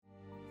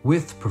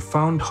with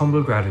profound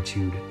humble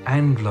gratitude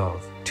and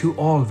love to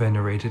all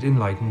venerated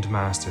enlightened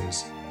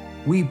masters.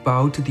 We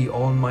bow to the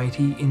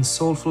Almighty in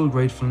soulful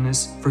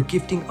gratefulness for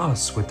gifting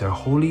us with their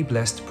holy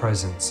blessed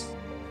presence.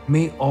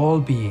 May all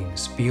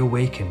beings be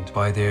awakened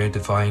by their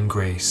divine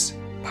grace.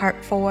 Part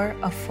 4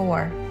 of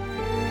 4.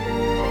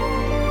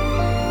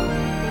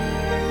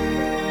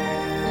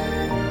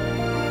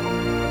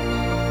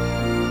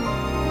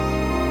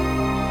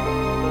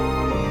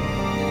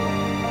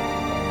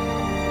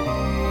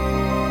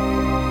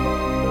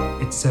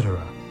 Etc.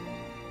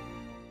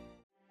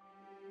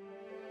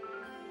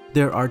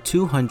 There are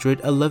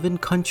 211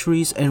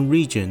 countries and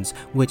regions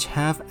which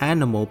have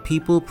animal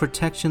people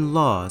protection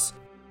laws.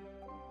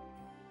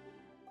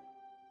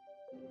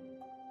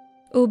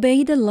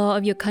 Obey the law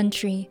of your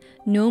country.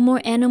 No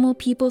more animal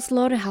people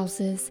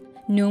slaughterhouses.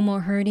 No more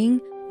hurting.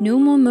 No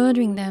more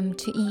murdering them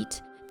to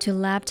eat, to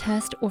lab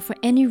test, or for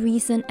any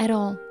reason at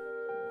all.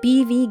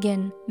 Be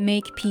vegan.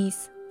 Make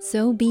peace.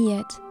 So be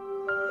it.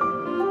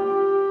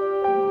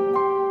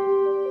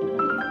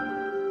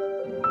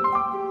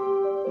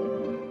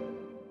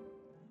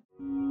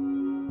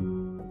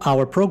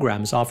 Our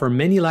programs offer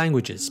many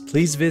languages.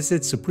 Please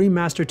visit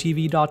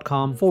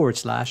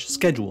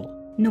suprememastertv.com/schedule.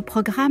 Nos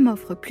programmes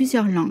offrent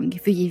plusieurs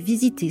langues. Veuillez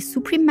visiter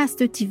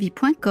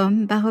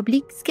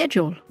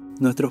suprememastertv.com/schedule.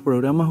 Nuestros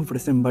programas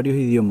ofrecen varios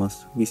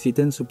idiomas.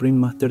 Visiten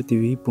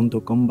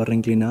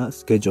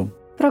suprememastertv.com/schedule.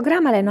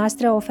 Programele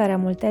noastre oferă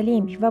multe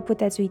limbi. Vă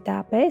puteți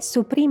uita pe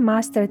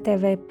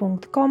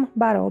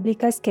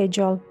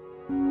suprememastertv.com/schedule.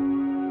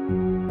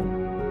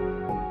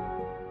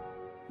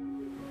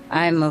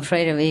 I'm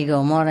afraid of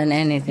ego more than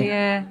anything.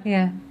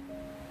 Yeah.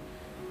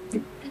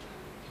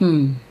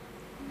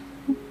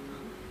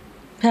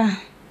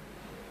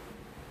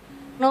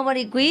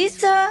 Nobody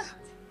quiz?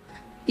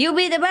 You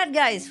be the bad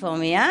guys for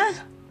me, huh?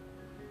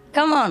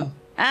 Come on,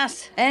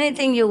 ask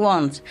anything you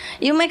want.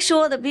 You make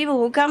sure the people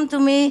who come to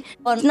me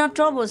are not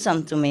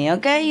troublesome to me,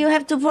 okay? You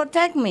have to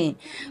protect me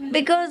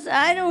because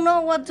I don't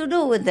know what to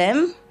do with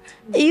them.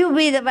 You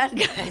be the bad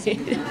guy.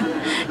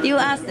 You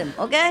ask them,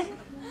 okay?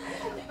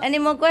 Any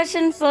more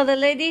questions for the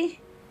lady?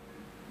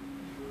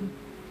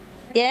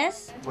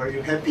 Yes? Were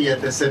you happy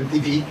at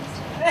SMTV?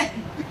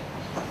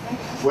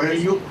 Were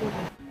you?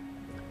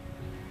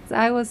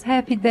 I was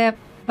happy there,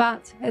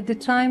 but at the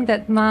time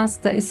that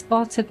Master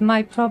spotted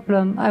my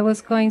problem, I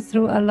was going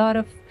through a lot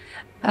of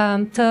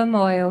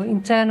turmoil,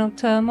 internal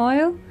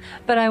turmoil,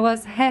 but I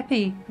was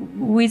happy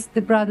with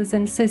the brothers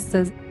and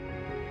sisters.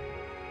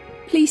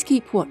 Please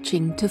keep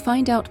watching to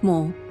find out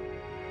more.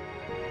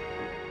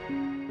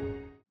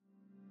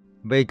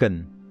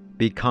 Vegan,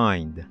 be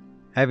kind.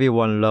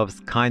 Everyone loves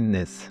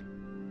kindness.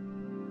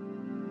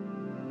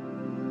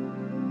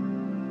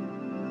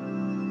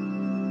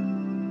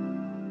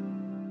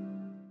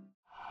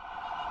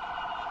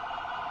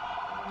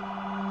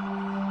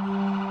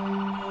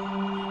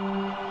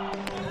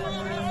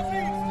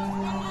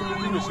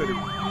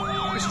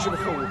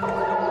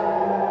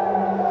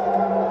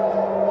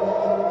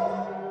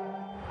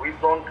 We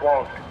don't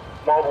want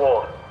more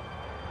war.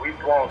 We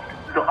want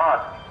to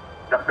ask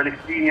the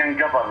Palestinian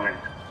government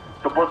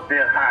to put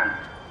their hands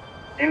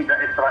in the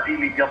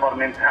Israeli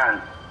government's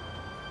hands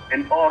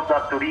in order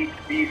to reach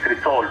peace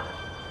resolve,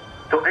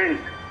 to end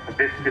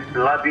this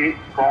bloody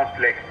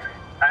conflict.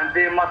 And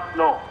they must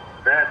know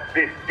that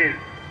this is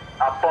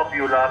a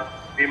popular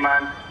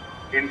demand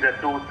in the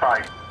two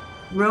sides.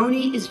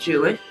 Roni is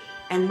Jewish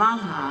and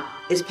Maha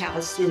is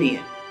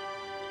Palestinian,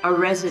 a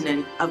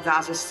resident of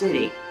Gaza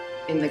City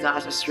in the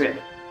Gaza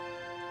Strip.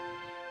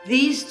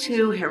 These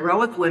two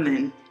heroic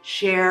women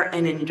share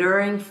an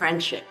enduring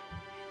friendship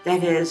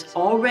that has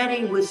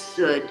already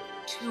withstood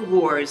 2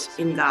 wars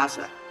in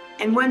Gaza.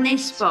 And when they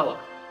spoke,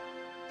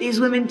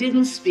 these women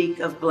didn't speak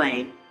of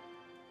blame.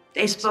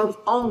 They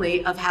spoke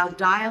only of how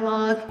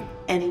dialogue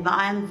and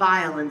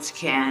violence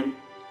can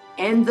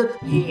end the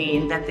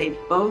pain that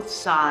both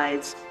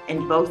sides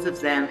and both of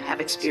them have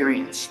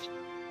experienced.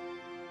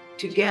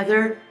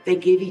 Together, they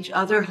give each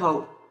other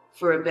hope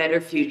for a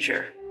better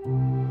future.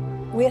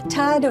 We're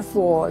tired of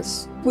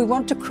wars. We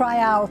want to cry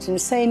out and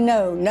say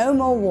no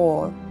more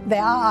war.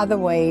 There are other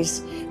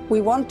ways.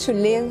 We want to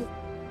live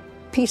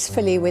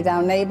peacefully with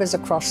our neighbors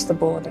across the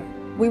border.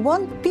 We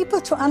want people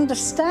to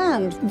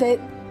understand that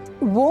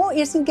war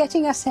isn't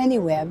getting us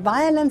anywhere.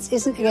 Violence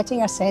isn't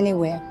getting us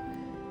anywhere.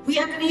 We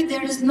agree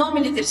there is no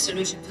military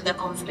solution to the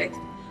conflict,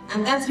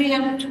 and that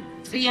real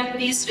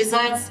peace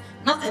resides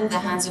not in the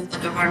hands of the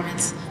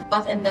governments,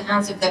 but in the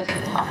hands of the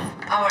people,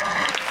 our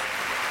hands.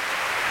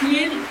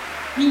 Here,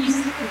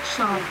 peace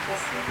shall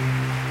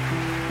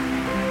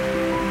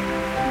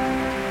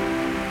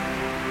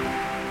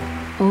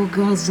Oh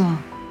Gaza,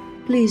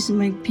 please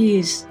make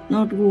peace,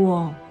 not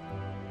war.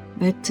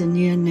 Better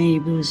near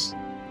neighbors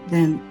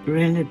than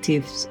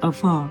relatives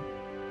afar.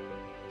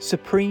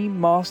 Supreme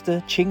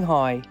Master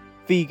Qinghai,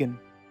 vegan.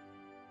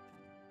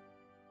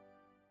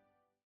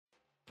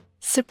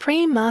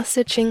 Supreme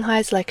Master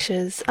Qinghai's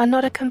lectures are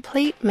not a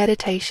complete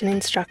meditation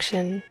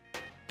instruction.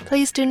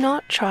 Please do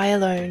not try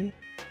alone.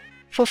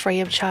 For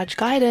free of charge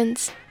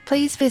guidance,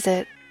 please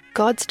visit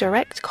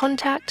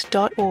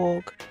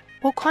godsdirectcontact.org,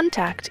 or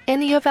contact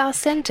any of our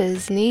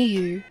centres near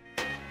you.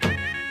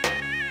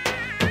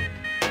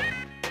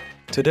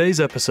 Today's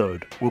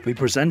episode will be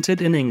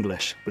presented in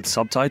English with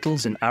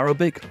subtitles in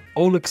Arabic,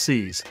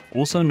 Olaxese,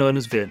 also known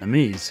as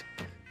Vietnamese,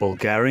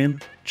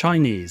 Bulgarian,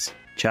 Chinese,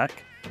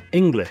 Czech,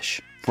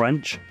 English,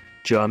 French,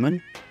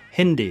 German,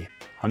 Hindi,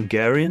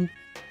 Hungarian,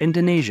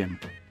 Indonesian,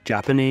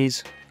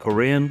 Japanese,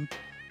 Korean,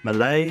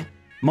 Malay,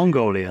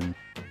 Mongolian,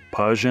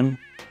 Persian,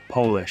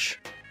 Polish,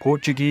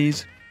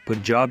 Portuguese,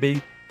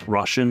 Punjabi,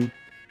 Russian,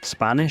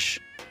 Spanish,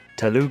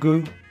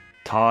 Telugu,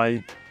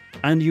 Thai,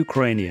 and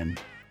Ukrainian,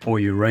 or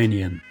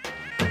Uranian.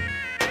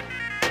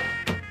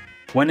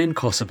 When in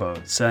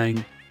Kosovo,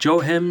 saying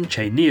Johim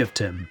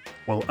Chenievtim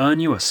will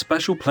earn you a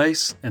special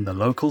place in the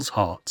locals'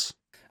 hearts,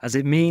 as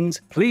it means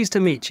pleased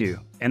to meet you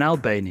in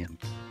Albanian,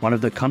 one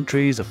of the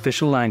country's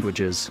official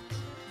languages.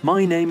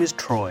 My name is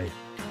Troy.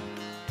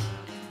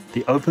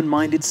 The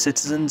open-minded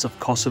citizens of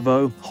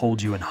Kosovo hold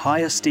you in high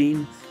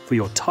esteem for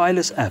your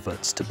tireless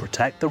efforts to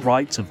protect the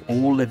rights of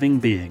all living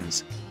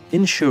beings,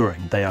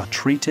 ensuring they are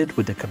treated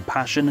with the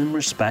compassion and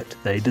respect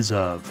they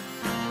deserve.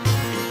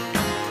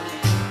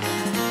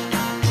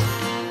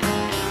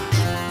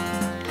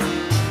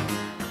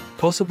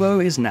 Kosovo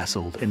is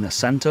nestled in the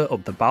center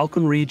of the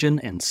Balkan region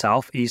in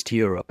southeast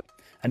Europe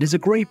and is a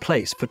great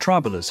place for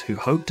travelers who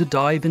hope to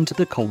dive into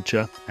the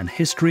culture and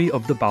history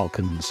of the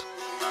Balkans.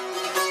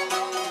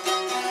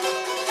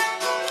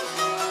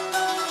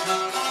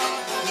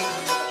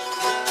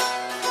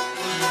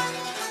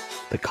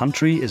 The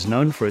country is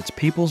known for its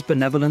people's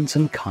benevolence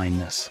and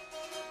kindness.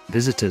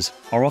 Visitors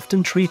are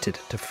often treated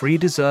to free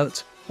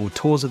desserts or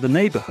tours of the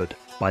neighborhood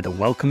by the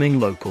welcoming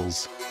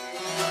locals.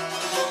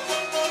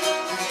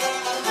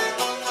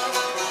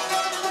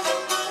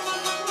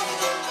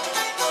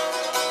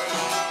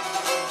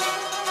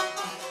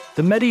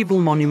 The medieval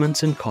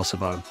monuments in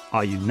Kosovo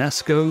are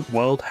UNESCO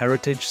World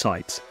Heritage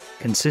Sites,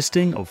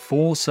 consisting of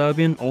 4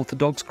 Serbian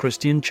Orthodox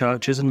Christian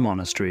churches and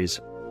monasteries.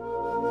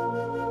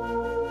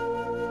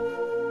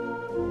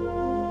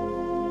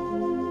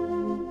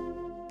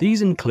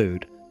 These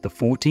include the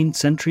 14th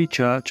century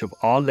church of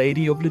Our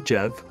Lady of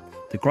Ljev,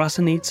 the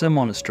Grasanica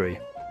Monastery,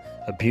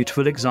 a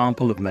beautiful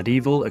example of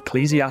medieval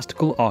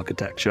ecclesiastical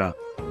architecture.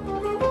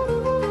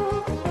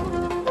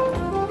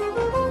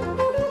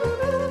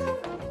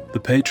 The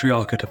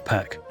Patriarchate of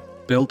Pek,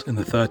 built in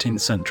the 13th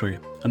century,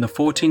 and the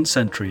 14th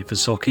century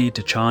Visoki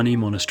Dechani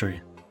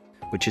Monastery,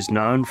 which is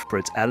known for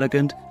its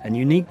elegant and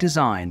unique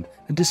design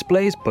and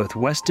displays both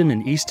Western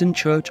and Eastern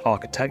church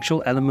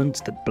architectural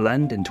elements that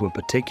blend into a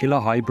particular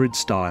hybrid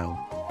style.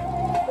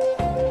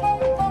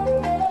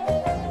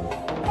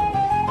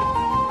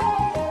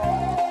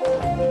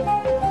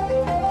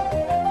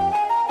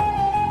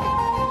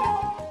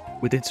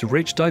 With its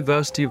rich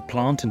diversity of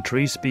plant and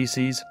tree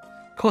species,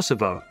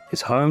 Kosovo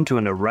is home to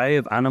an array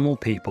of animal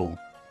people.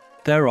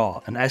 There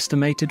are an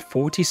estimated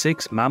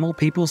 46 mammal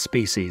people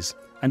species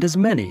and as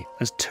many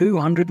as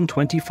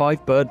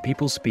 225 bird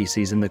people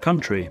species in the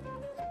country,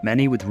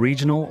 many with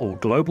regional or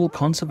global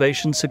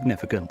conservation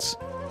significance.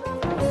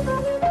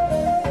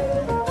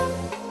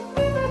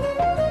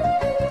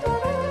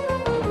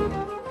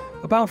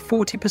 About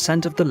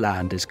 40% of the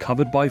land is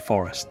covered by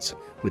forests,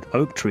 with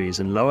oak trees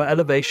in lower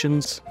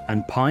elevations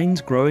and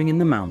pines growing in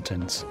the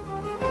mountains.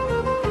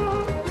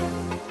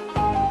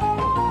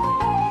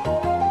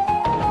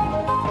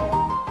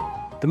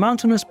 The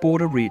mountainous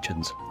border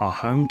regions are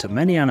home to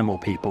many animal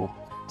people,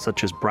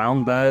 such as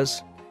brown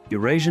bears,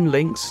 Eurasian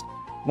lynx,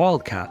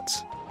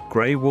 wildcats,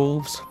 grey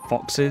wolves,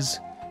 foxes,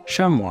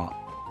 chamois,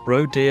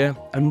 roe deer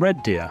and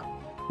red deer,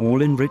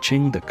 all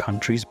enriching the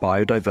country's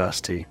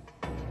biodiversity.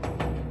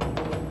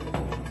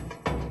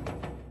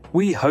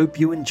 We hope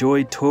you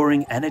enjoyed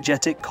touring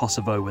energetic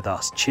Kosovo with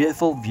us,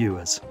 cheerful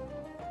viewers.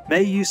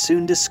 May you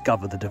soon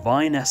discover the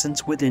divine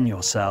essence within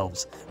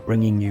yourselves,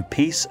 bringing you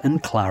peace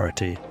and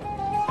clarity.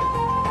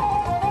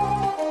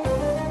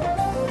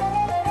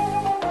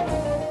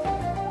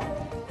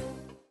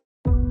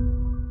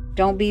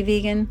 Don't be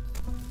vegan.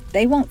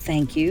 They won't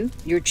thank you,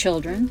 your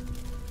children.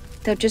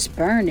 They'll just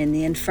burn in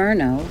the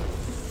inferno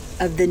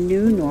of the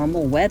new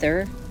normal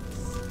weather.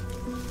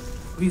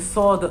 We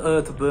saw the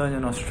earth burn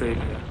in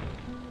Australia.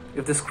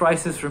 If this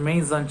crisis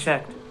remains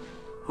unchecked,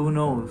 who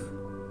knows?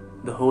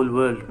 The whole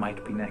world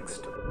might be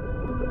next.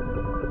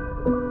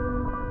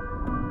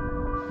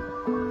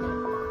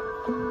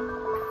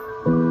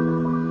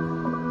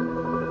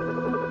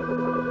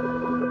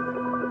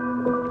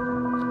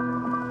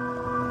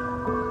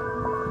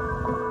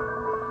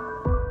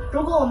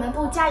如果我们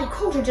不加以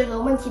控制这个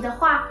问题的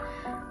话，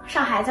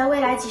上海在未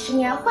来几十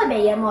年会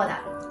被淹没的。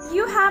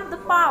You have the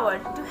power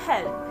to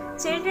help.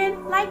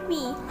 Children like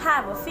me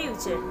have a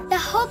future. The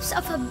hopes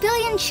of a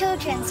billion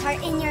children are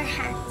in your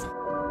hands.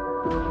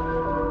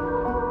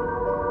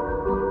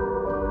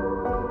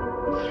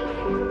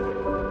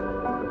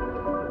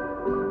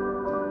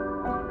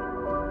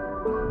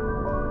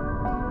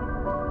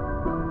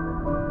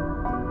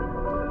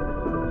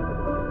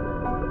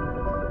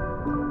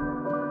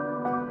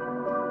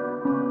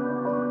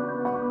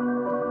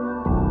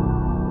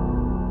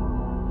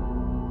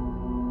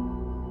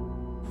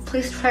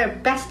 please try your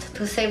best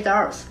to save the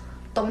earth.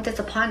 Don't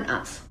disappoint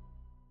us.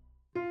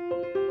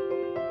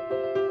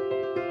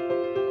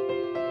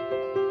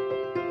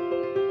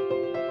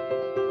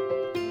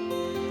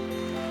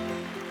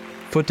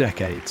 For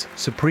decades,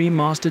 Supreme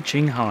Master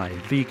Ching Hai,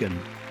 vegan,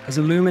 has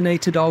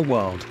illuminated our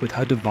world with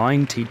her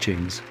divine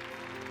teachings.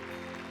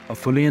 A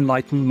fully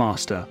enlightened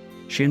master,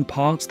 she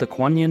imparts the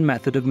Kuan Yin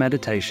method of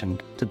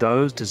meditation to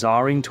those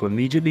desiring to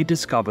immediately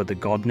discover the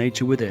God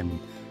nature within,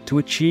 to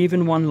achieve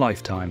in one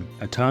lifetime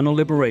eternal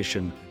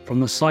liberation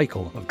from the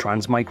cycle of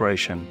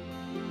transmigration.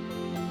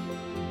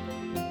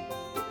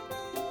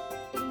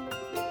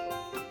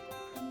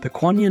 The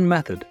Kuan Yin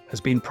method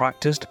has been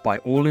practiced by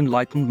all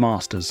enlightened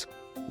masters,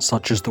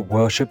 such as the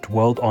worshipped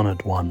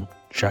world-honored one,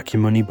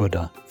 Shakyamuni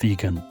Buddha,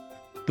 vegan,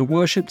 the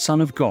worshipped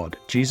Son of God,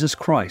 Jesus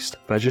Christ,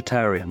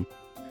 vegetarian,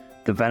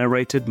 the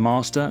venerated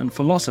master and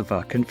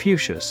philosopher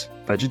Confucius,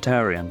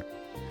 vegetarian,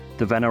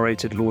 the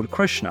venerated Lord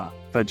Krishna,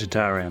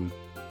 vegetarian,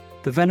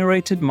 the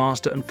venerated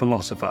master and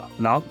philosopher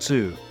Lao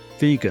Tzu,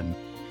 vegan,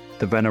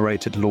 the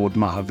venerated Lord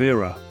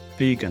Mahavira,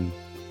 vegan,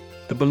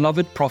 the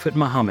beloved Prophet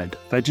Muhammad,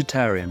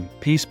 vegetarian,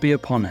 peace be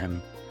upon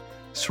him,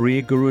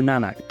 Sri Guru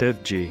Nanak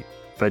Dev Ji,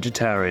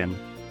 vegetarian,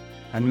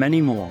 and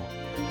many more.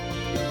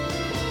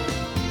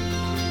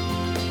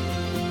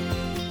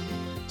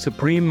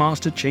 Supreme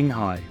Master Ching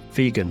Hai,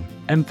 vegan,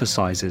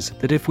 emphasizes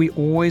that if we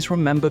always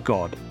remember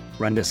God,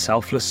 render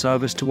selfless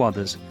service to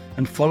others,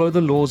 and follow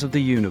the laws of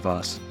the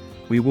universe,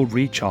 we will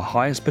reach our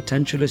highest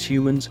potential as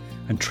humans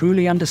and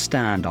truly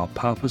understand our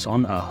purpose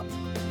on Earth.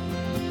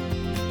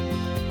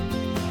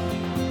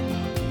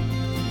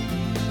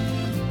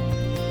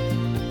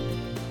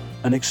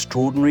 An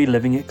extraordinary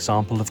living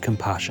example of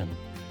compassion,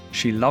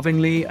 she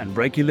lovingly and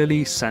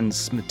regularly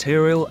sends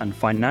material and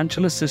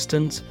financial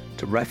assistance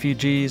to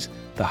refugees,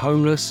 the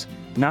homeless,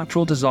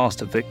 natural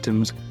disaster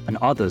victims, and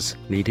others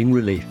needing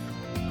relief.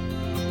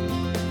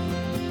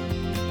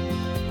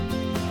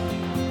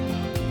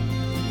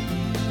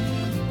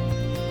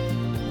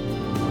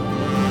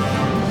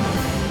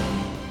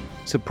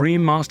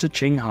 Supreme Master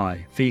Ching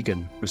Hai,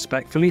 vegan,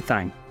 respectfully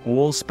thank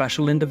all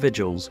special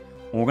individuals,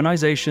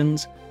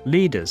 organizations,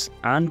 leaders,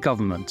 and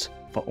governments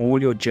for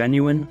all your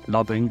genuine,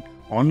 loving,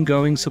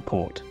 ongoing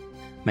support.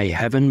 May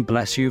heaven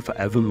bless you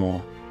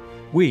forevermore.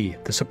 We,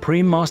 the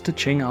Supreme Master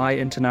Ching Hai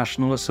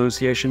International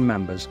Association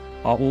members,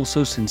 are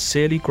also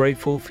sincerely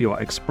grateful for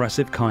your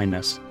expressive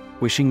kindness,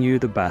 wishing you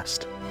the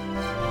best.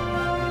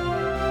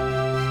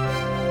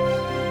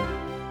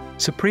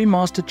 Supreme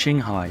Master Ching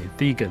Hai,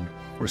 vegan,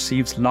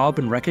 receives love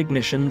and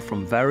recognition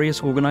from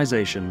various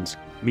organizations,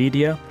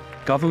 media,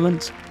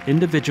 governments,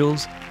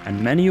 individuals, and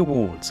many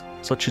awards,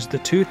 such as the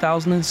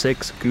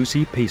 2006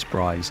 Gusi Peace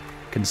Prize,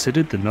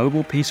 considered the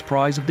Nobel Peace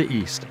Prize of the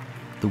East,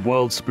 the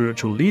World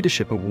Spiritual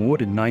Leadership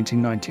Award in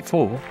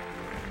 1994,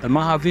 the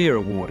Mahavir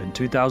Award in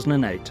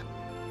 2008,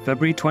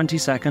 February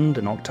 22nd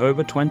and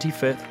October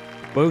 25th,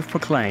 both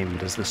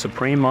proclaimed as the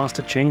Supreme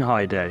Master Ching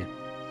Hai Day,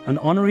 an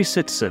honorary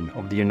citizen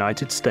of the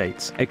United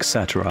States,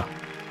 etc.,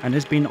 and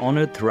has been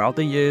honored throughout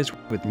the years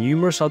with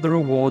numerous other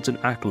awards and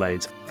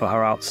accolades for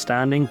her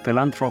outstanding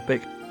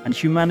philanthropic and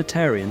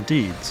humanitarian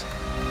deeds.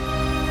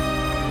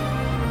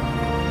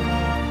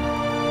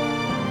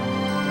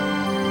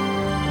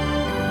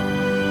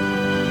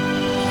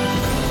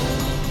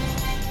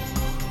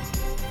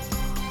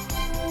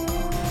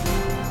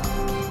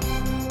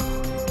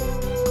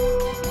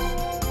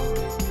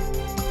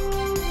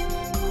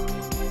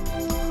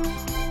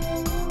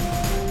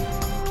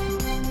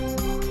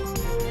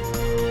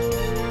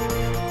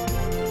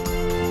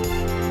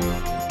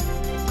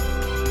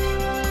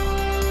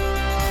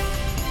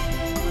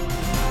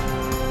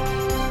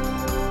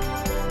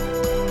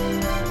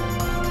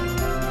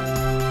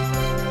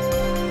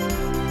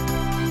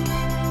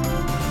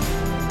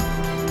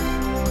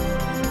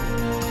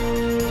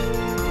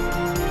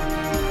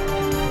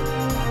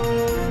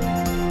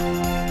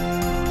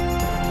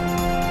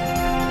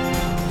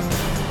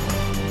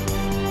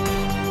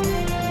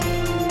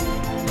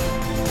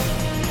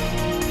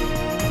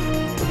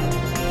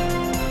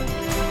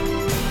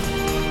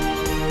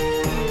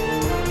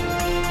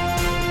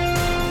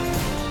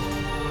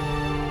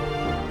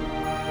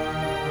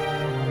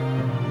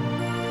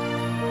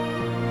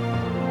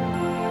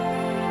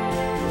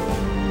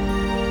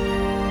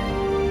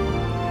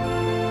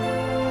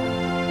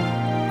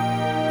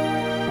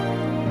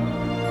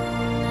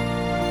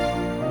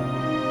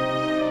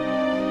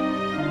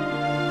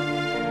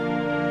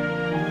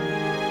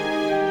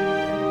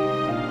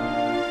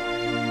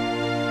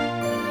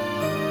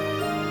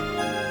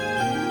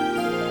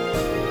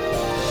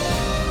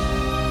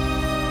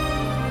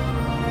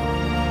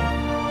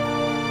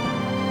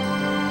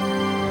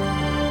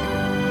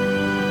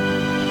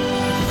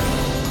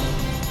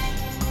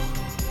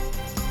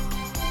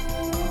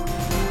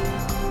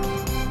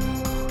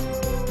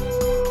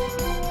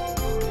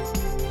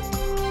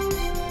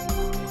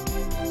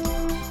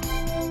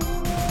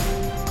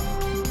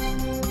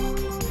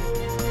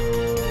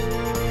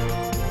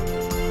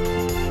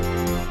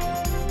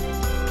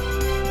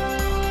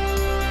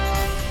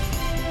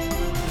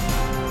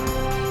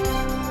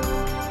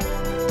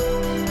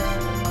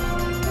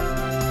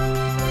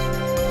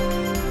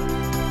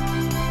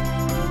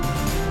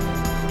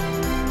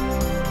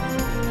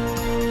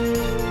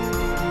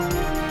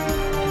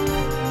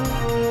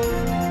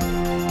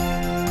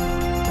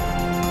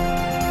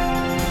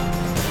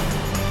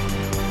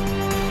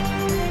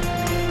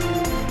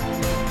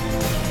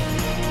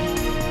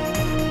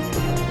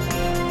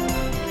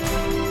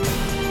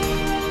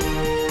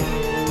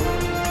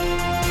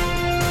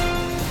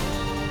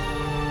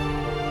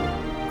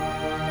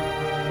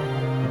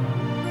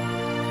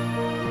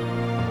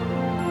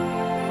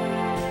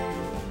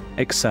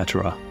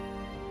 etc.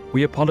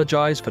 We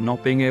apologize for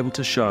not being able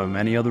to show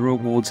many other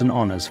awards and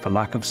honors for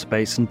lack of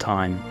space and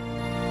time.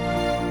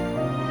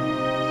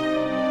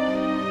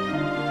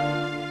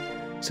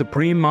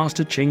 Supreme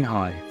Master Ching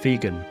Hai,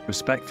 Vegan,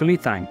 respectfully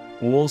thank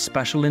all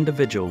special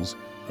individuals,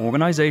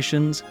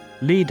 organizations,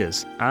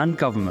 leaders, and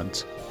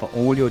governments for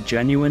all your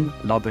genuine,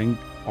 loving,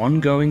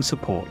 ongoing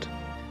support.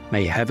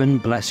 May heaven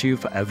bless you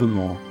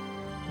forevermore.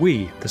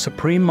 We, the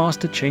Supreme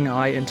Master Ching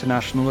Hai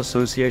International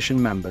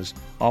Association members,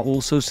 are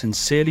also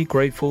sincerely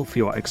grateful for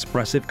your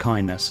expressive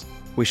kindness,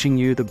 wishing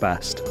you the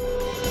best.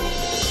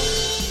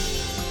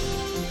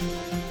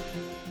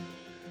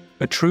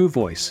 A true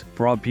voice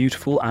for our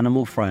beautiful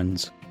animal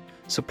friends.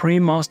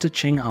 Supreme Master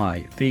Ching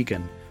Hai,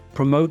 Vegan,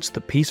 promotes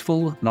the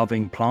peaceful,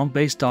 loving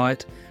plant-based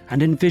diet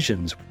and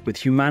envisions with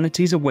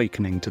humanity's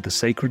awakening to the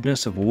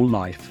sacredness of all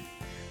life.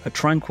 A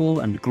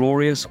tranquil and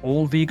glorious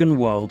all-vegan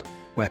world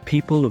where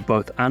people of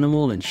both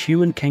animal and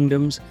human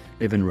kingdoms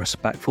live in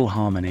respectful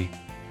harmony.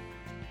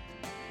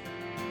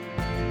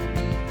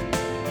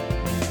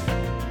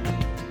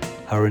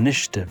 Her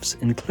initiatives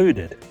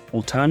included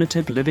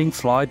alternative living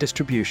fly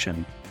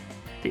distribution,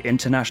 the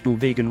International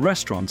Vegan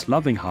Restaurants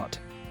Loving Hut,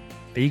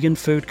 vegan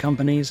food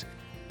companies,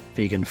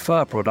 vegan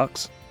fur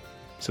products,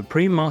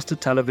 Supreme Master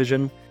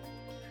Television,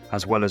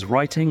 as well as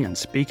writing and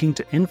speaking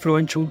to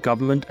influential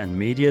government and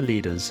media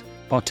leaders,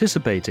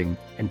 participating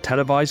in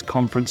televised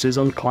conferences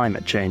on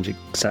climate change,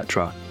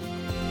 etc.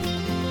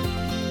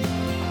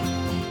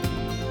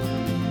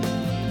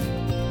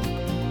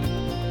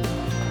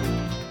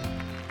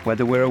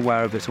 Whether we're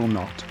aware of it or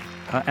not,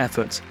 her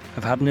efforts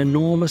have had an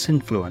enormous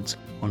influence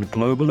on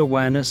global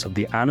awareness of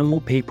the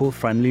animal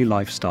people-friendly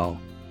lifestyle,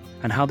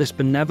 and how this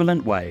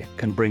benevolent way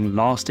can bring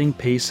lasting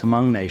peace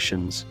among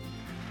nations,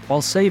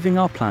 while saving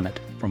our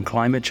planet from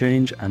climate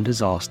change and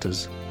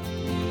disasters.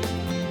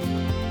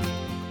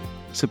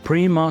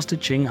 Supreme Master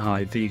Ching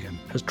Hai, Vegan,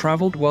 has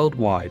travelled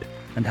worldwide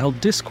and held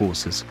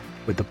discourses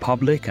with the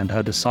public and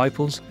her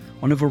disciples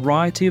on a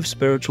variety of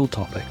spiritual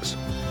topics.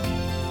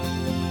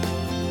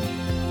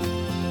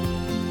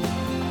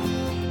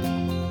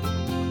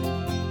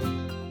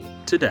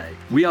 Today,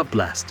 we are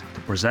blessed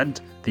to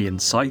present the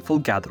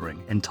insightful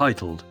gathering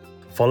entitled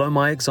Follow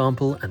My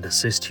Example and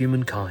Assist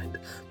Humankind,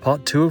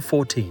 Part 2 of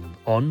 14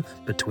 on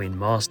Between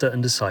Master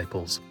and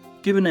Disciples,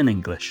 given in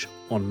English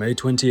on May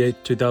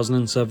 28,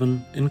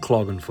 2007 in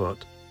Klagenfurt,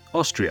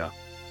 Austria.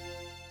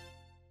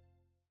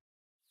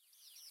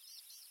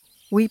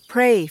 We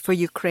pray for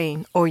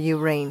Ukraine, or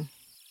Ukraine.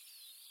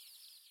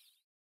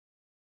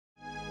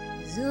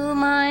 Dù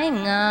mãi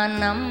ngàn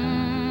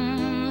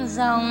năm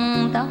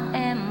dòng tóc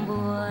em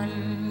buồn,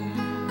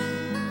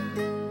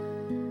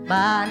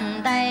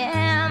 bàn tay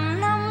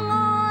em nắm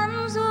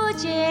ngón du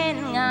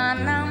trên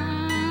ngàn năm,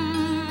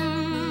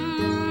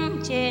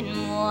 trên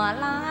mùa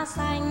lá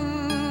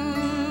xanh.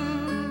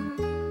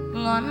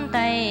 Ngón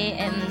tay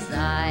em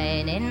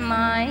dài đến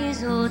mãi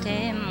du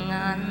thêm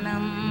ngàn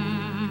năm.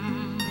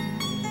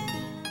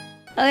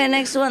 Okay,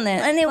 next one then.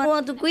 Anyone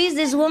want to quiz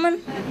this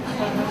woman?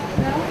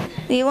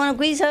 Do you want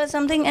to quiz her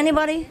something?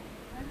 Anybody?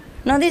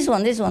 No, this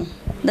one.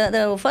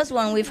 The first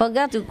one, we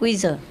forgot to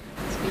quiz her.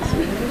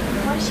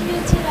 What should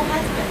you tell her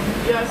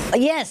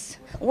husband? Yes.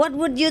 What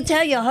would you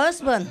tell your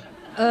husband?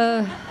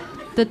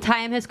 The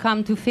time has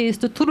come to face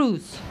the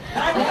truth.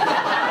 The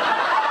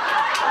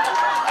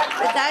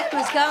time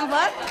has come,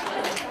 what?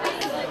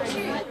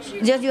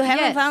 Just you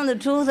haven't found the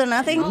truth or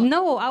nothing?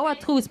 No, our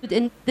truth, but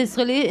in this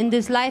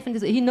life,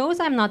 he knows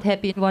I'm not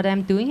happy in what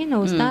I'm doing. He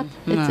knows that.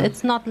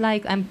 It's not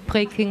like I'm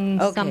breaking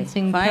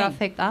something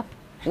perfect up.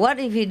 What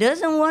if he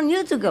doesn't want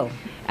you to go?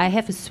 I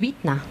have a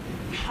sweetener.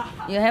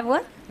 You have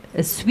what?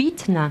 A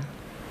sweetener.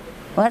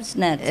 What's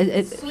that?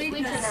 Sweet.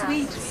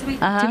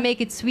 To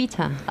make it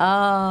sweeter.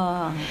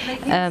 Oh.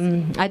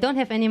 I don't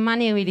have any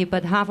money really,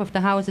 but half of the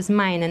house is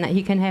mine, and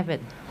he can have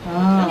it.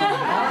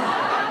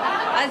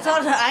 I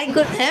thought I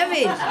could have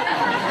it.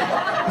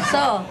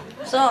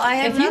 So I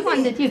have If you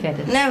want it, you get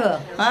it.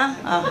 Never. Huh?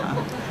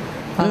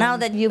 Now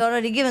that you've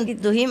already given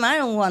it to him, I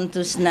don't want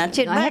to snatch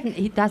it back.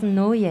 He doesn't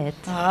know yet.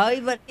 Oh,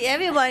 but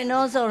everybody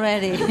knows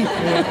already.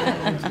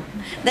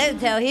 They'll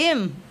tell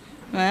him.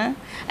 Huh?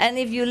 And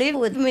if you live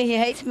with me, he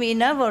hates me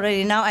enough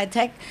already. Now I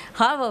take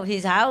half of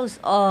his house.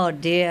 Oh,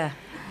 dear.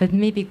 But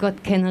maybe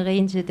God can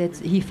arrange it that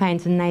he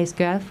finds a nice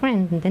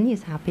girlfriend, and then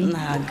he's happy.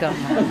 Nah, come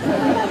on.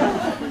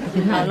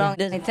 How long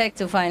does it take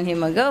to find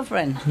him a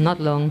girlfriend? Not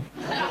long.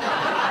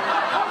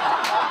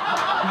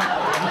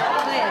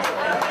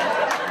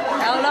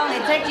 How long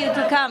it take you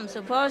to come?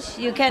 Suppose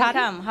you can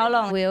come. How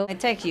long will it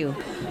take you?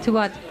 To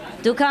what?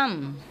 To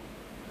come.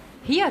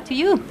 Here, to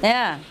you?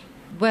 Yeah.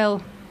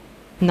 Well,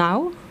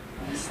 now?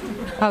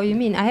 How you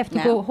mean? I have to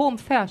go home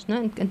first, no?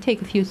 and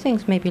take a few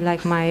things, maybe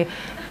like my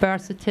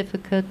birth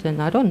certificate,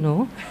 and I don't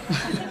know.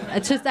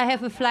 It's just I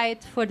have a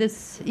flight for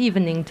this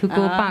evening to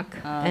go back,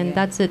 and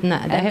that's it. No,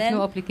 I have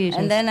no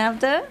obligations. And then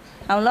after?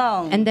 How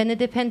long? And then it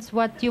depends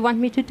what you want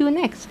me to do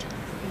next.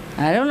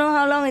 I don't know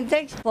how long it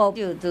takes for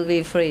you to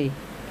be free.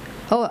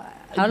 Oh,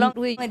 how long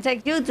will it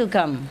take you to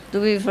come to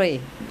be free?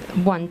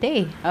 1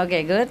 day.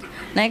 Okay, good.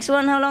 Next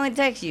one, how long it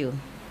takes you?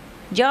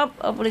 Job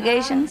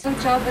obligations? No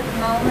job at the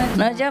moment.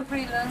 No job?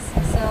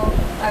 Freelancing, so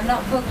I'm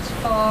not booked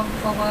for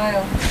a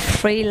while.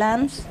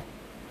 Freelance?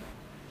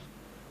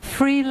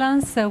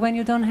 Freelancer when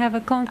you don't have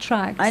a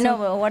contract. I know,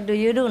 but what do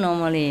you do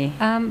normally?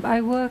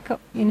 I work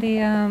in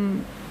the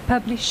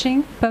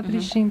publishing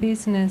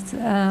business,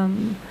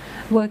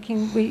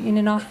 working in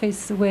an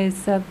office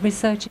with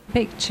researching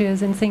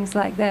pictures and things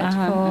like that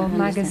for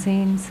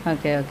magazines.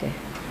 Okay.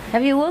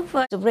 Have you worked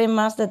for Supreme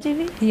Master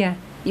TV? Yeah.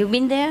 You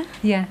been there?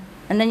 Yeah.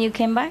 And then you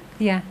came back?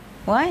 Yeah.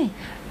 Why?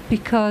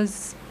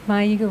 Because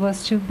my ego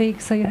was too big,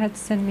 so you had to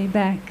send me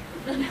back.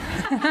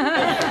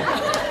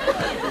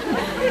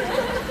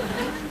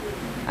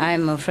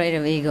 I'm afraid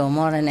of ego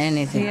more than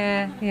anything.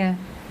 Yeah.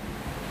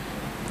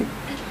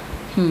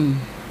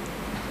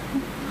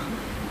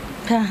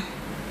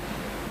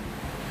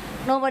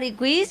 Nobody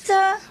quiz?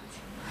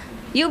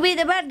 You be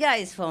the bad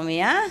guys for me,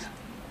 huh?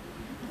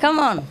 Come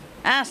on.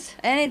 Ask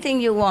anything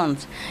you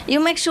want. You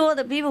make sure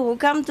the people who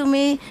come to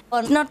me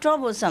are not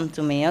troublesome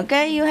to me,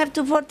 okay? You have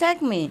to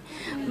protect me.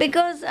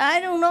 Because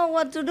I don't know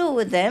what to do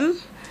with them.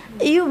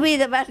 You be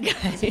the bad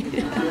guy.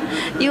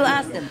 You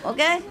ask them,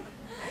 okay?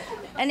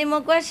 Any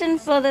more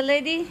questions for the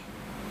lady?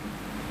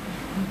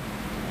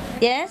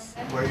 Yes?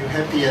 Were you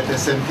happy at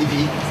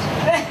SMTV?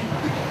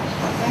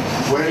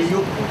 Were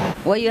you?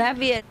 Were you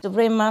happy at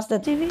Supreme Master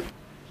TV?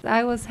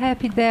 I was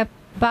happy there,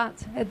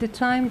 but at the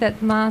time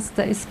that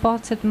Master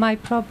spotted my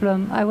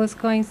problem, I was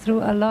going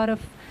through a lot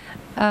of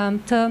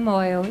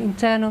turmoil,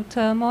 internal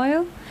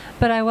turmoil,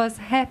 but I was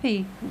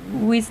happy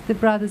with the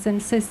brothers and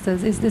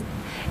sisters.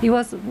 It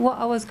was what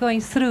I was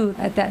going through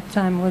at that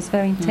time was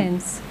very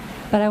intense.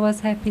 But I was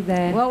happy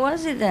there. What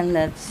was it then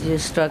that you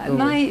struggled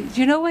with?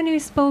 You know, when you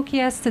spoke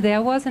yesterday, I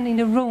wasn't in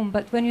the room,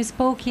 but when you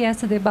spoke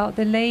yesterday about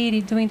the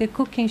lady doing the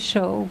cooking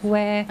show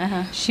where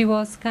she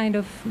was kind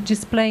of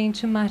displaying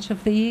too much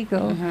of the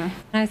ego,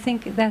 I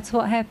think that's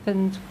what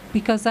happened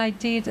because I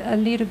did a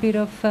little bit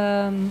of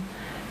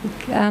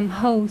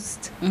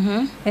host,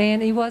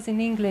 and it was in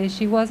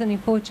English, it wasn't in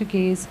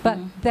Portuguese, but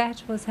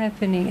that was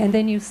happening, and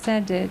then you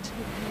said it,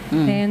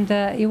 and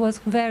it was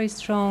very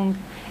strong.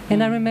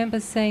 And I remember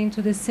saying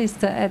to the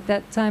sister at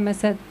that time, I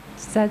said,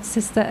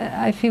 sister,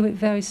 I feel it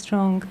very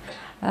strong.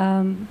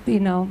 You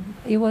know,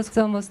 it was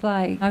almost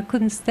like I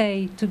couldn't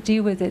stay to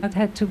deal with it. I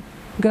had to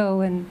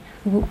go and,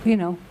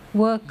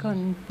 work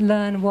on,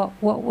 learn what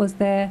was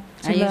there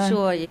to learn. Are you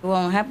sure it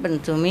won't happen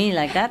to me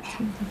like that?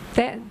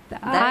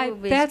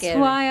 That's scary.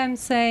 why I'm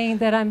saying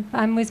that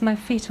I'm with my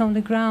feet on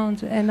the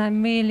ground and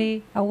I'm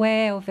really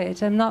aware of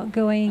it. I'm not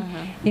going,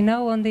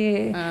 on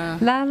the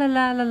la la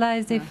la la la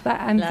as if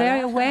I'm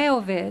very aware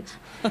of it.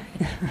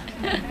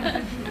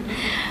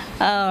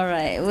 All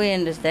right, we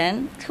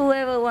understand.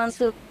 Whoever wants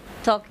to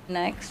talk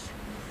next.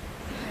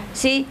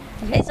 See,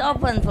 it's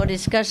open for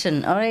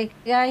discussion, all right,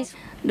 guys?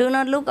 Do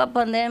not look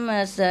upon them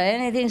as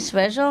anything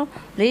special.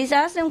 Please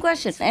ask them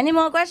questions. Any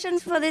more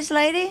questions for this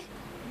lady?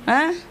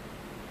 Huh?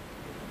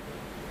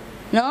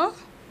 No?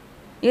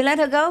 You let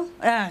her go?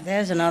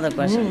 There's another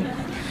question.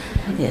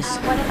 Yes.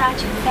 What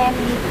about your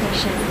family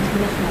pressures and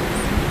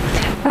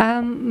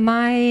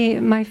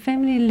commitments? My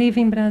family live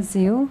in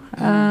Brazil.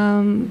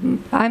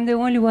 I'm the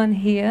only one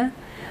here.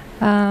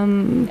 Are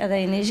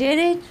they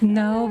initiated?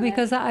 No,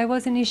 because I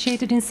was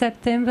initiated in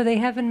September. They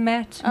haven't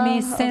met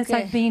me since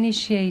I've been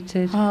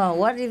initiated. Oh,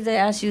 what if they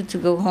ask you to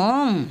go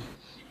home?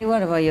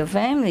 What about your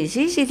family?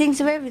 See, she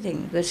thinks of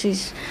everything because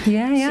she's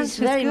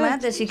very good.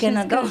 mad that she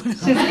cannot go.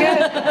 She's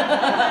good.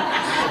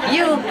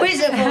 You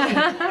quiz her for me.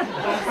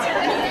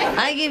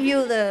 I give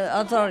you the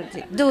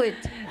authority. Do it.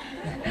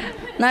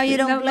 Now you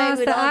don't play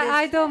Master, with all this.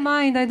 I don't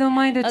mind. I don't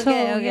mind at all.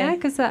 Okay. Yeah,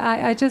 because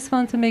I just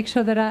want to make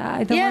sure that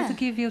I don't want to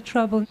give you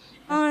trouble.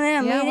 Oh,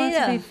 yeah, me I want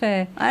to be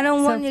fair. I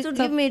don't want you to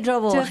give me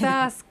trouble. Just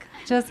ask.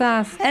 Just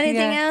ask.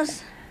 Anything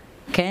else?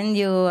 Can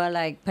you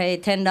pay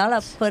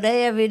 $10 per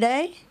day every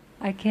day?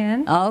 I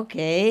can.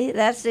 Okay,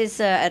 that is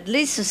at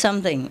least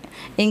something.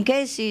 In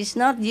case she's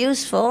not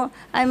useful,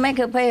 I make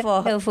her pay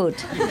for her food.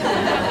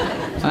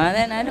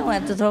 Then I don't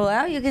have to throw her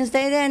out. You can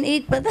stay there and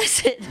eat, but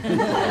that's it.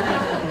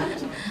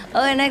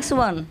 Okay, next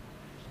one.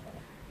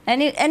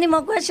 Any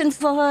more questions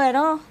for her at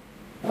all?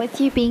 With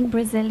you being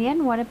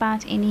Brazilian, what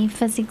about any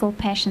physical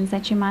passions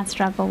that you might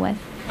struggle with?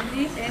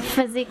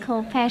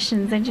 Physical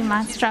passions that you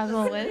might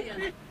struggle with?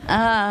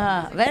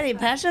 Very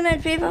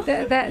passionate people?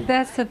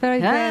 That's a very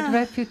bad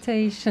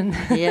reputation.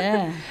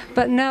 Yeah.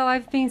 But no,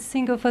 I've been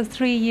single for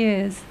 3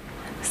 years,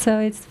 so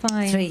it's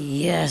fine. 3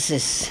 years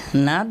is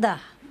nada.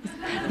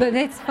 But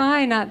it's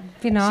fine,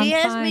 She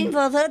has been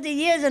for 30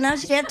 years and now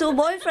she had 2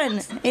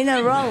 boyfriends in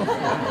a row.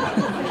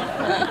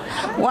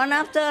 One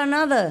after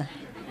another.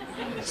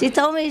 She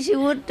told me she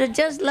would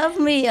just love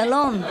me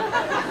alone.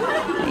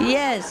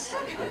 Yes.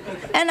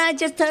 And I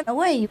just turned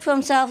away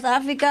from South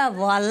Africa.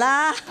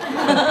 Voila.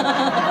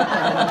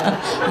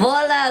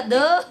 Voila,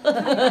 the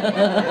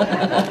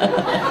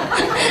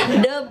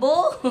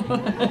beau.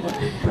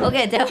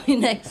 Okay, tell me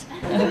next.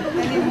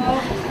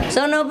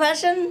 So no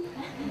passion?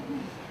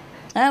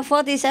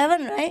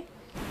 47, right?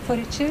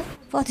 42.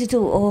 42,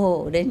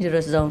 oh,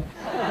 dangerous zone.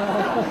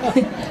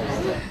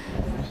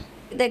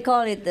 They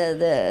call it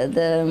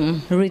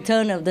the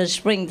return of the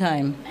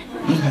springtime.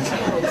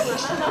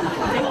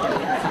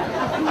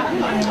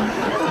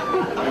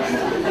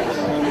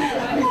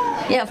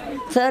 Yeah,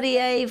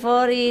 38,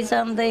 40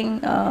 something.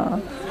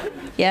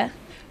 Yeah.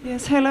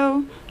 Yes,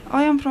 hello.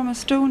 I am from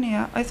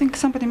Estonia. I think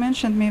somebody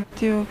mentioned me.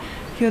 You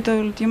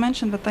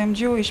mentioned that I'm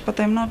Jewish, but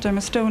I'm not. I'm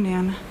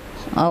Estonian.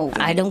 Oh,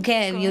 I don't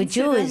care if you're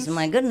Jewish.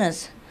 My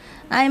goodness,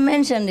 I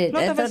mentioned it. A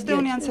lot of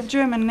Estonians have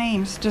German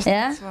names. Just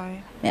yeah. That's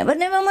why. Yeah, but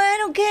never mind. I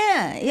don't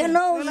care. You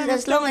know,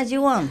 as long as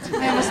you want.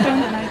 I am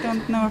Estonian. I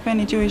don't know of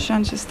any Jewish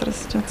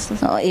ancestors.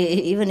 Oh,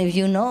 even if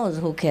you know,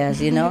 who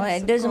cares? You know,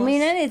 yes, it doesn't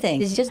mean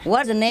anything. It's just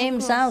what the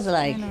name sounds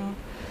like. Yeah.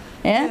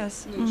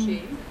 Yes.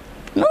 Mm.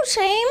 No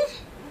shame.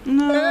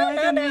 No, I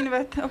don't mean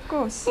that, of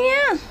course.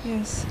 Yeah.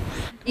 Yes.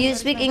 You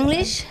speak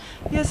English?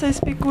 Yes, I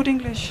speak good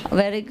English.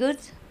 Very good.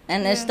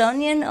 And yes.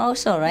 Estonian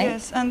also, right?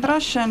 Yes, and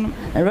Russian.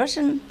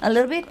 Russian, a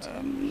little bit?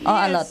 Or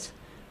yes. a lot?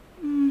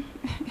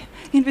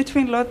 In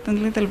between lot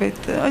and little bit.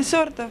 I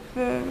sort of,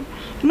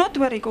 not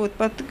very good,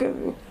 but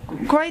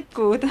quite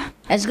good.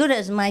 As good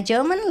as my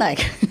German,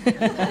 like?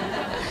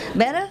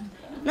 Better?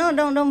 No,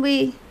 don't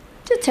be,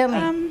 just tell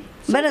me.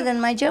 Better than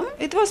my German?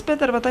 It was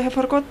better, but I have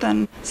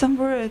forgotten some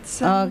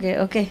words.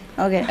 Okay,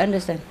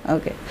 understand.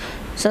 Okay.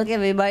 So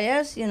everybody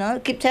else, you know,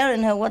 keep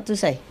telling her what to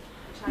say.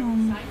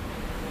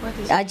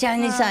 A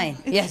Chinese sign,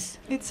 yes.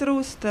 It's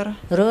rooster.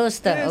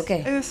 Rooster,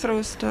 okay. Earth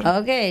rooster.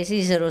 Okay,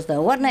 she's a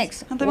rooster. What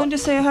next? And I want to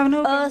say I have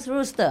no... Earth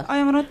rooster. I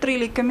am not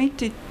really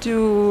committed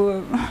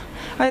to...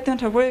 I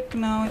don't have work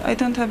now. I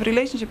don't have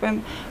relationship.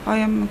 I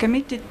am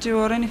committed to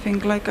or anything,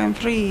 like I'm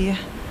free.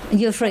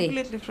 You're free?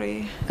 Completely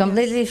free.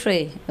 Completely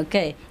free,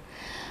 okay.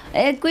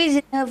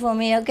 Quiz her for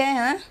me, okay,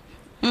 huh?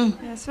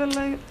 Yes, well,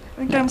 I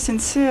think I'm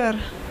sincere.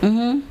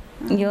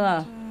 You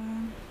are.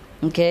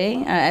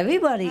 Okay,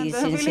 everybody is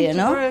sincere,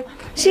 no?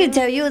 She'll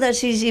tell you that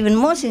she's even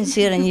more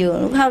sincere than you.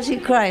 Look how she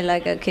cried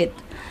like a kid.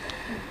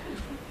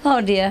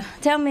 Oh dear,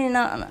 tell me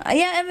now.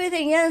 Yeah,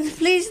 everything, yes,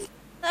 please.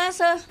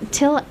 Answer.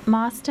 Tell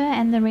Master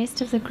and the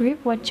rest of the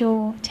group what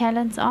your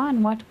talents are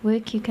and what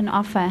work you can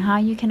offer, how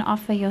you can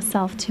offer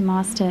yourself to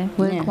Master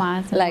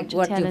work-wise. Yeah. Like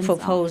what your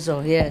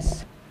proposal,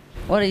 yes.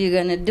 What are you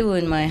going to do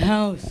in my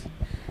house?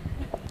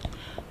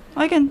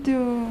 I can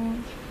do...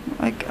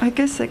 I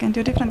guess I can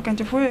do different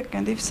kinds of work,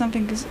 and if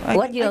something is...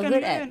 What you're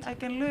good at? I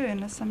can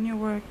learn some new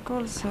work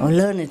also. Oh,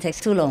 learn it takes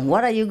too long.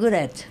 What are you good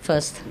at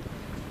first?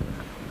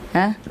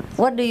 Huh?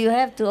 What do you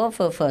have to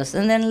offer first?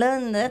 And then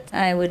learn that,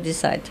 I would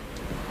decide.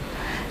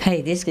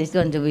 Hey, this is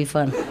going to be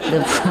fun.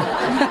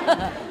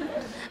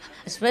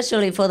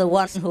 Especially for the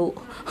one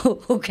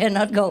who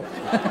cannot go.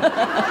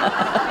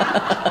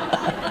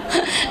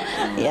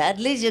 Yeah, at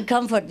least you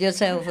comfort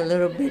yourself a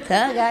little bit,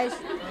 huh, guys?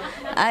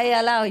 I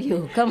allow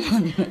you, come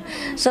on.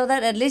 So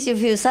that at least you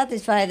feel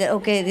satisfied that,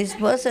 okay, this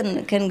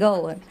person can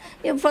go.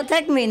 You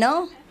protect me,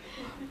 no?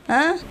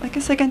 Huh? I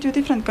guess I can do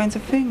different kinds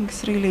of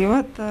things, really.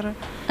 What are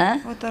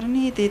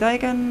needed? I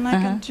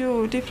can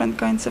do different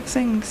kinds of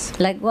things.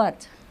 Like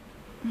what?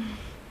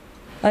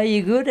 Are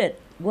you good at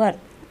what?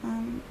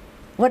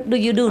 What do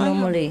you do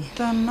normally?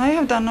 I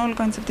have done all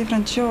kinds of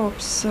different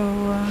jobs, so...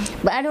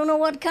 But I don't know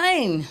what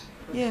kind.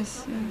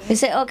 Yes. You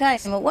say, okay,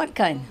 but what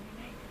kind?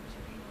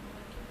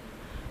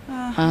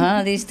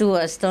 These two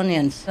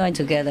Estonians going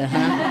together, huh?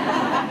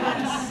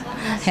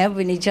 Yes.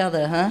 Helping each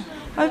other, huh?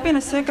 I've been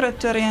a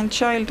secretary and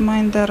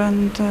childminder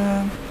and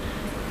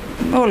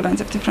all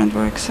kinds of different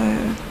works.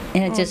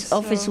 Just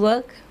office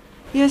work?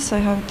 Yes, I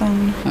have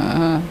done.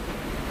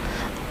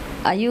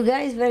 Are you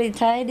guys very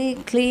tidy,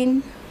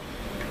 clean?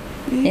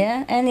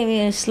 Yeah?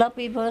 Any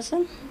sloppy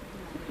person?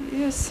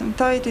 Yes, I'm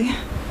tidy.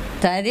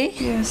 Tidy?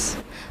 Yes.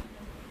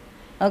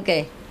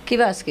 Okay, keep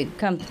asking,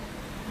 come.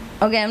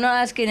 Okay, I'm not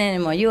asking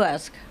anymore, you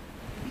ask.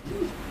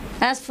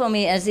 Ask for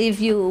me as if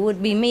you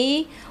would be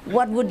me.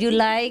 What would you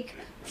like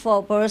for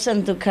a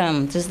person to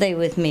come, to stay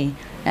with me?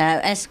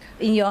 Ask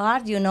in your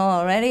heart, you know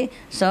already,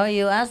 so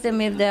you ask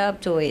them if they're up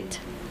to it.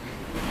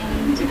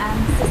 And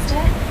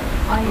sister,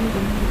 are you...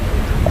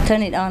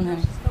 Turn it on,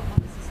 honey.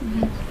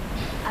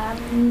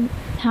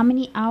 How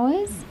many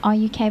hours are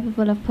you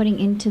capable of putting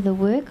into the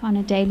work on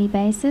a daily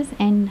basis,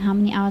 and how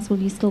many hours will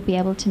you still be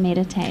able to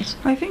meditate?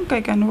 I think I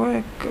can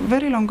work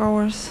very long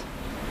hours.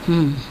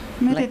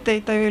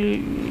 Meditate, I will,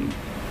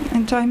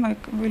 in time I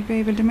will be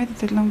able to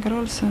meditate longer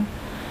also.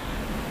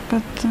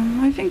 But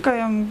I think I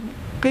am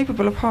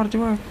capable of hard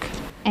work.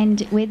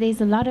 And where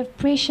there's a lot of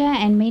pressure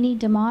and many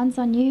demands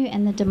on you,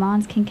 and the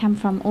demands can come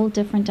from all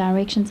different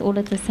directions all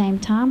at the same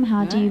time,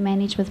 how do you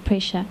manage with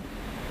pressure?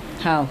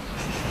 How?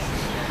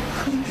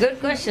 Good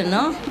question,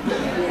 no?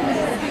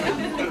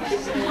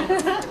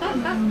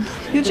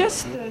 You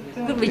just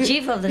could be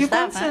chief of the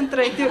staff.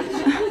 Concentrate.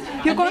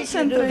 You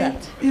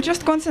concentrate. You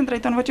just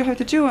concentrate on what you have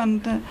to do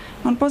and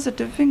on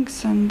positive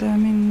things. And I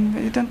mean,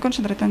 you don't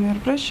concentrate on your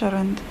pressure,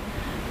 and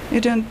you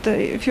don't.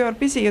 If you are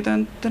busy, you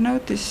don't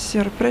notice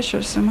your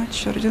pressure so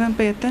much, or you don't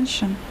pay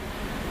attention.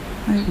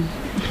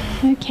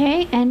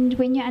 Okay, and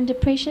when you're under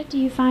pressure, do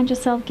you find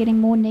yourself getting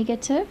more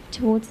negative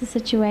towards the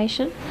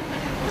situation?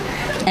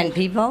 And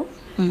people?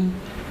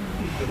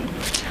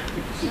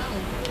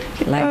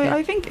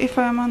 I think if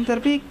I'm under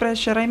big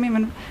pressure, I'm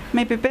even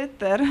maybe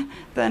better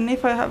than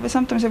if I have,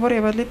 sometimes I worry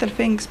about little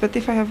things, but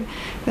if I have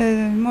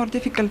a more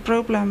difficult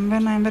problem,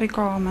 when I'm very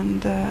calm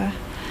and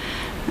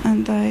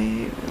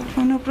I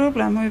have no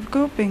problem with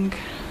coping.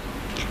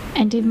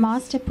 And if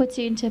Master puts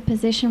you into a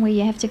position where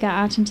you have to go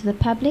out into the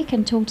public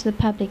and talk to the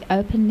public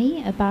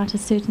openly about a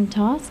certain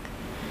task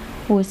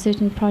or a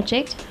certain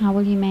project, how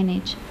will you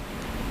manage?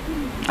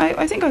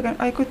 I think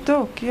I could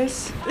talk,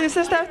 yes. You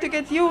just have to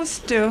get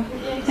used to,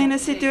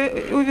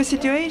 with a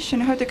situation,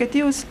 you have to get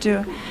used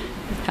to.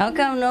 How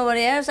come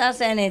nobody else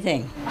asks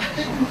anything?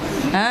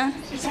 Huh?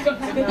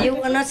 You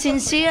were not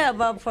sincere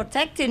about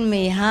protecting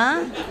me,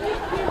 huh?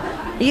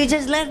 You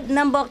just let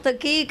Nambok the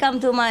key come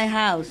to my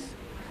house.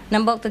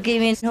 Nambok the key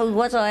means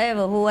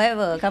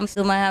whoever comes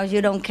to my house,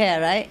 you don't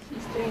care, right?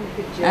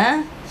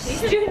 Huh?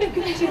 She's doing a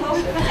good job.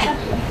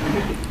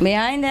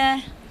 Behind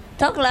there,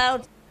 talk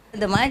loud.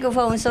 The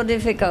microphone is so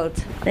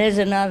difficult. There's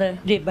another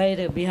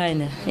debater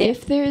behind her.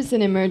 If there is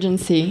an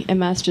emergency and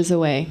Master's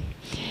away,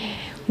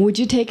 would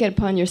you take it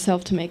upon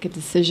yourself to make a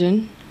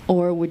decision,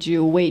 or would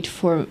you wait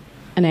for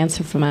an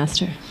answer from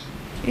Master?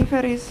 If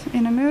there is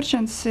an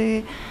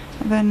emergency,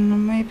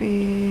 then maybe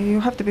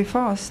you have to be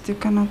fast. You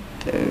cannot.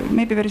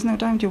 Maybe there is no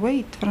time to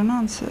wait for an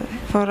answer.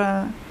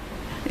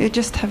 You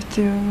just have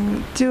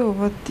to do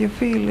what you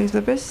feel is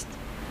the best.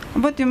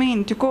 What do you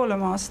mean to call a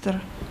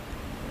master?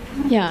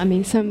 Yeah, I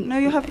mean No,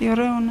 you have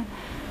your own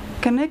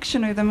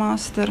connection with the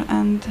master,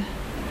 and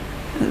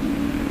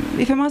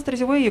if a master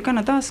is away, you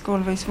cannot ask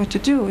always what to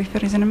do if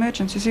there is an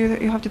emergency. So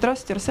you have to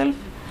trust yourself.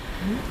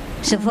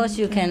 Suppose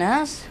you can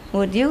ask,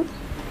 would you?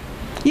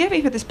 Yeah,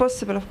 if it is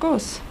possible, of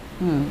course.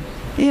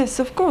 Yes,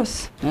 of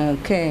course.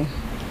 Okay.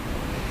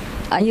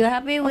 Are you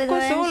happy with the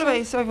answer? Of course,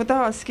 always I would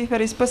ask if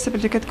there is possible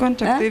to get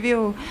contact with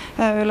you.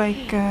 Are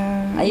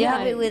you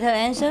happy with her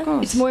answer?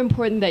 It's more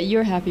important that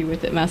you're happy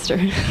with it, Master.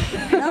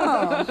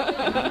 No.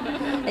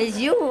 It's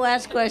you who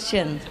ask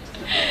questions.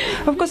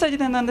 Of course, I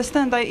didn't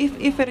understand.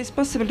 If it is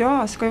possible to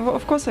ask,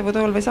 of course I would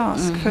always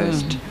ask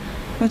first.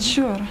 But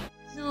sure.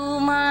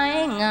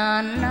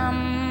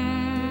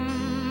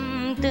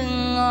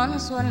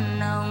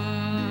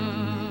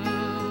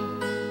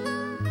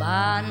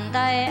 Bàn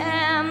tay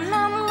em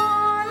nắm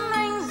ngón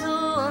anh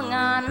dù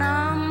ngàn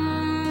năm,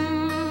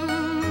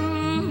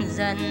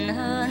 dần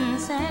hơn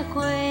sẽ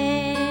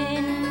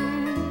quên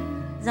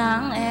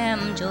dáng em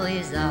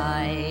trôi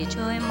dài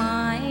trôi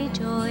mãi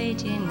trôi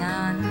trên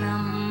ngàn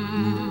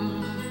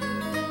năm.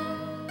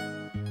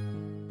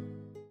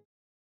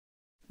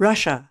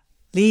 Russia,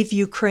 leave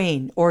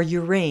Ukraine or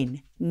Ukraine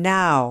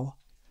now.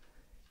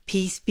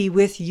 Peace be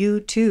with you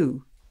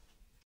too.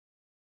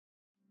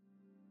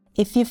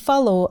 If you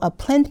follow a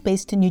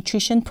plant-based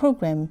nutrition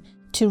program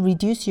to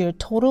reduce your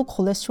total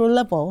cholesterol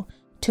level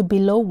to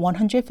below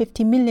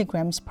 150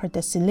 milligrams per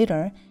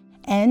deciliter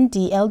and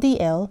the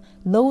LDL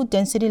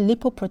low-density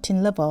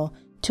lipoprotein level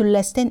to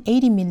less than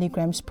 80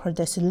 milligrams per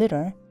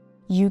deciliter,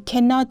 you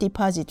cannot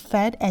deposit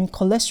fat and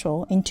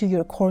cholesterol into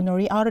your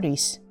coronary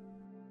arteries.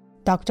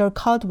 Dr.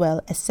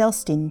 Caldwell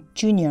Esselstyn,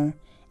 Jr.,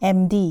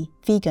 MD,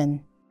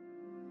 vegan.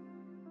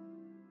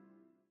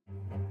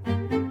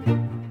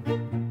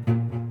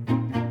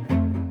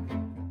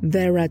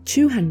 There are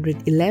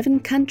 211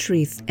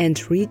 countries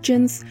and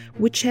regions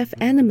which have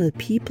animal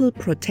people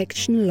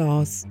protection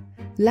laws.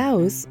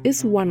 Laos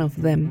is one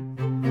of them.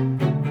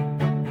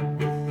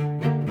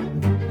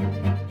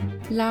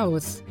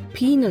 Laos,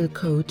 Penal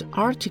Code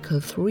Article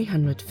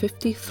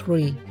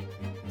 353.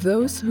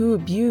 Those who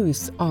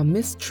abuse or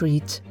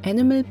mistreat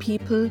animal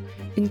people,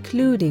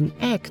 including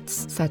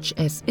acts such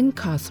as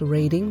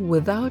incarcerating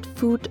without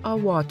food or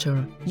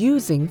water,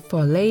 using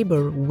for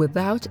labor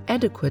without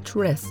adequate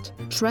rest,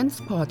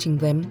 transporting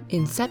them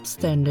in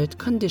substandard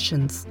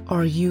conditions,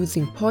 or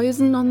using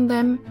poison on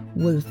them,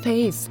 will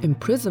face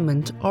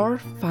imprisonment or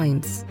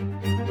fines.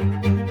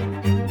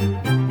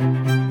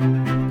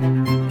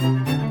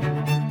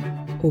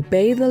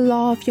 Obey the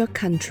law of your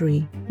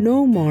country.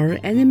 No more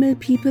animal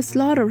people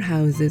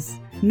slaughterhouses.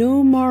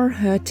 No more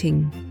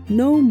hurting.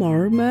 No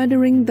more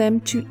murdering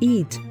them to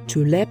eat,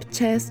 to lab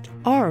test,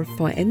 or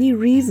for any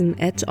reason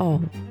at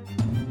all.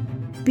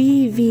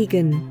 Be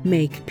vegan,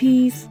 make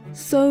peace,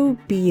 so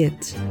be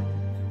it.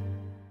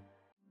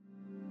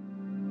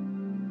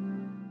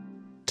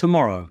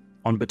 Tomorrow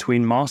on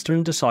Between Master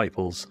and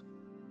Disciples.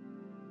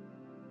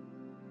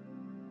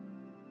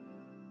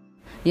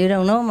 You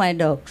don't know my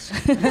dogs.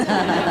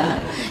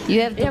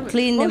 You have to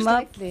clean them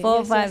up 4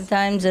 or 5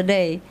 times a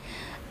day.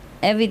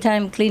 Every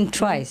time clean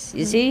twice.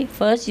 You see,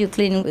 first you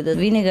clean with a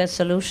vinegar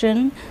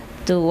solution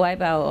to wipe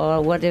out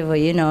or whatever,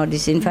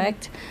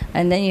 disinfect,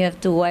 and then you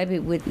have to wipe it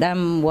with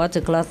damp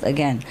watercloth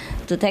again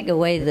to take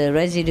away the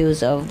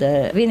residues of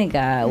the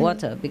vinegar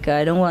water, because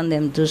I don't want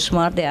them to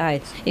smart their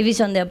eyes. If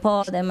it's on their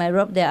paw, they might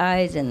rub their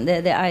eyes and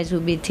their eyes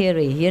will be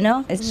teary,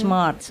 It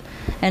smarts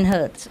and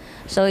hurts.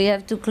 So you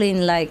have to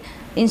clean like,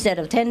 instead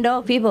of 10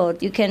 dog people,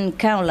 you can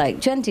count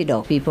like 20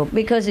 dog people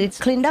because it's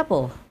cleaned up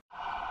all.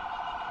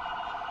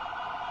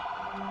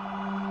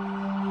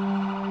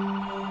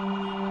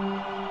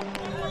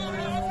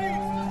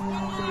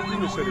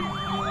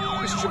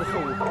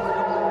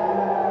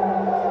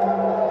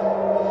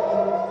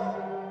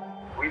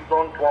 We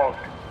don't want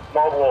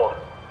more war.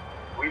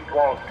 We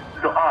want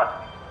to ask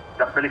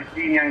the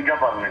Palestinian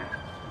government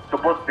to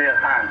put their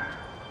hands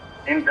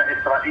in the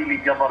Israeli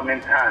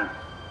government's hands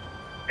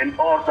in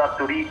order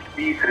to reach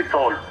peace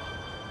resolve,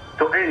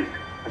 to end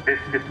this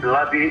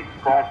bloody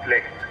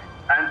conflict.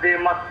 And they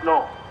must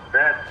know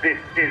that this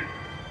is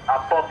a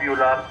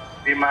popular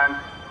demand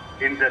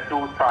in the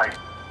two sides.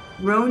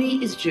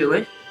 Roni is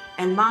Jewish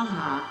and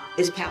Maha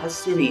is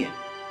Palestinian,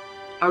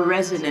 a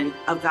resident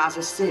of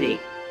Gaza City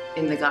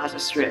in the Gaza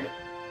Strip.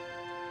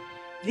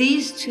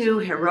 These two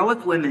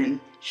heroic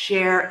women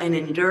share an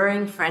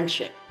enduring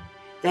friendship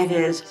that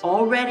has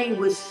already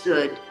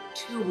withstood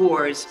 2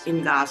 wars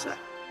in Gaza.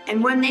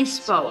 And when they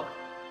spoke,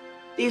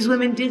 these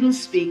women didn't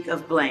speak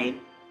of blame.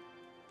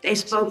 They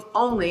spoke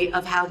only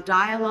of how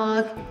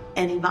dialogue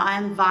and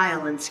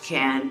violence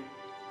can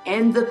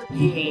end the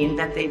pain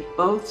that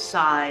both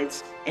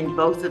sides and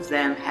both of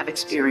them have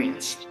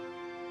experienced.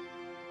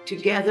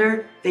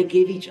 Together, they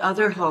give each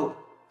other hope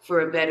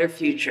for a better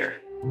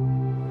future.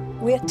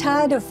 We're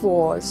tired of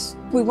wars.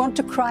 We want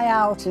to cry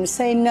out and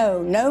say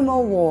no, no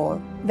more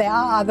war. There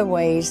are other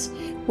ways.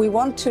 We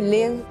want to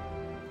live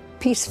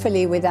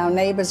peacefully with our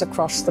neighbors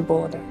across the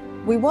border.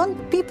 We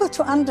want people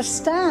to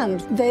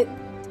understand that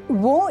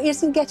war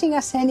isn't getting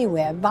us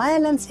anywhere.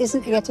 Violence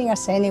isn't getting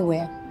us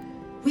anywhere.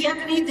 We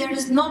agree there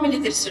is no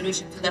military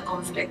solution to the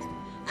conflict,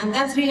 and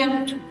that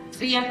real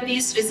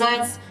peace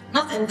resides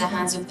not in the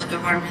hands of the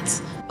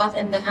governments, but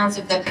in the hands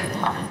of the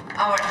people,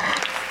 our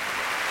hands.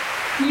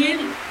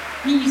 Real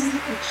peace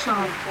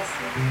shall.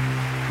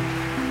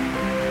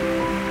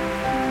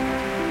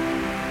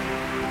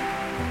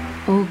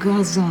 Oh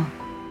Gaza,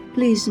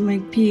 please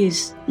make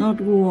peace, not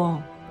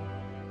war.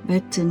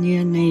 Better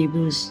near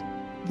neighbors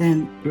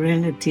than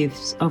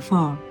relatives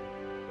afar.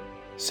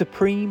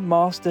 Supreme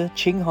Master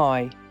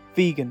Qinghai,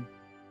 vegan.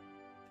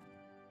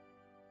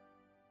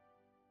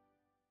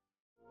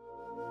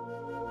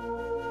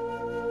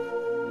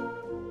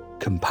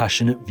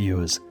 Compassionate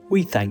viewers,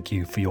 we thank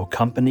you for your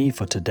company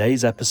for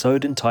today's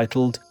episode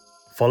entitled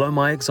Follow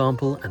My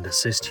Example and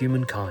Assist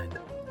Humankind,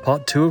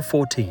 Part 2 of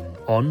 14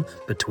 on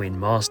Between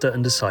Master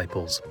and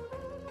Disciples.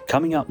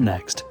 Coming up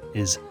next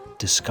is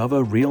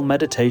Discover Real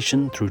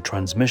Meditation Through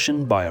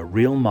Transmission by a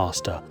Real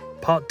Master,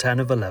 Part 10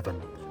 of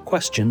 11,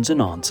 Questions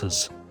and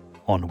Answers,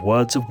 on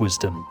Words of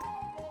Wisdom.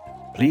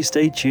 Please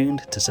stay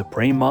tuned to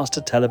Supreme Master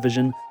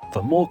Television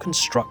for more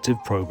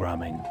constructive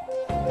programming.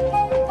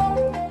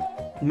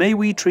 May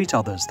we treat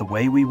others the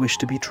way we wish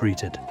to be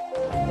treated.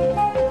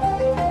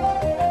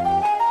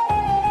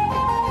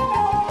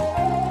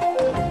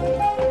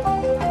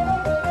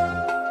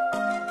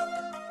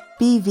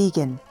 Be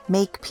vegan,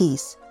 make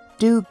peace,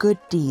 do good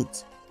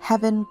deeds.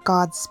 Heaven,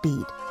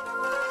 Godspeed.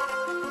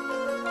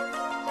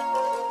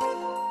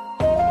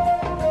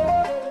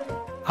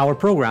 Our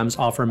programs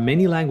offer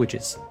many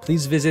languages.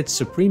 Please visit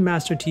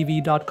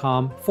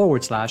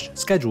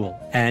suprememastertv.com/schedule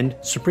and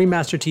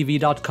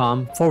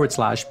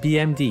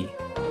suprememastertv.com/BMD.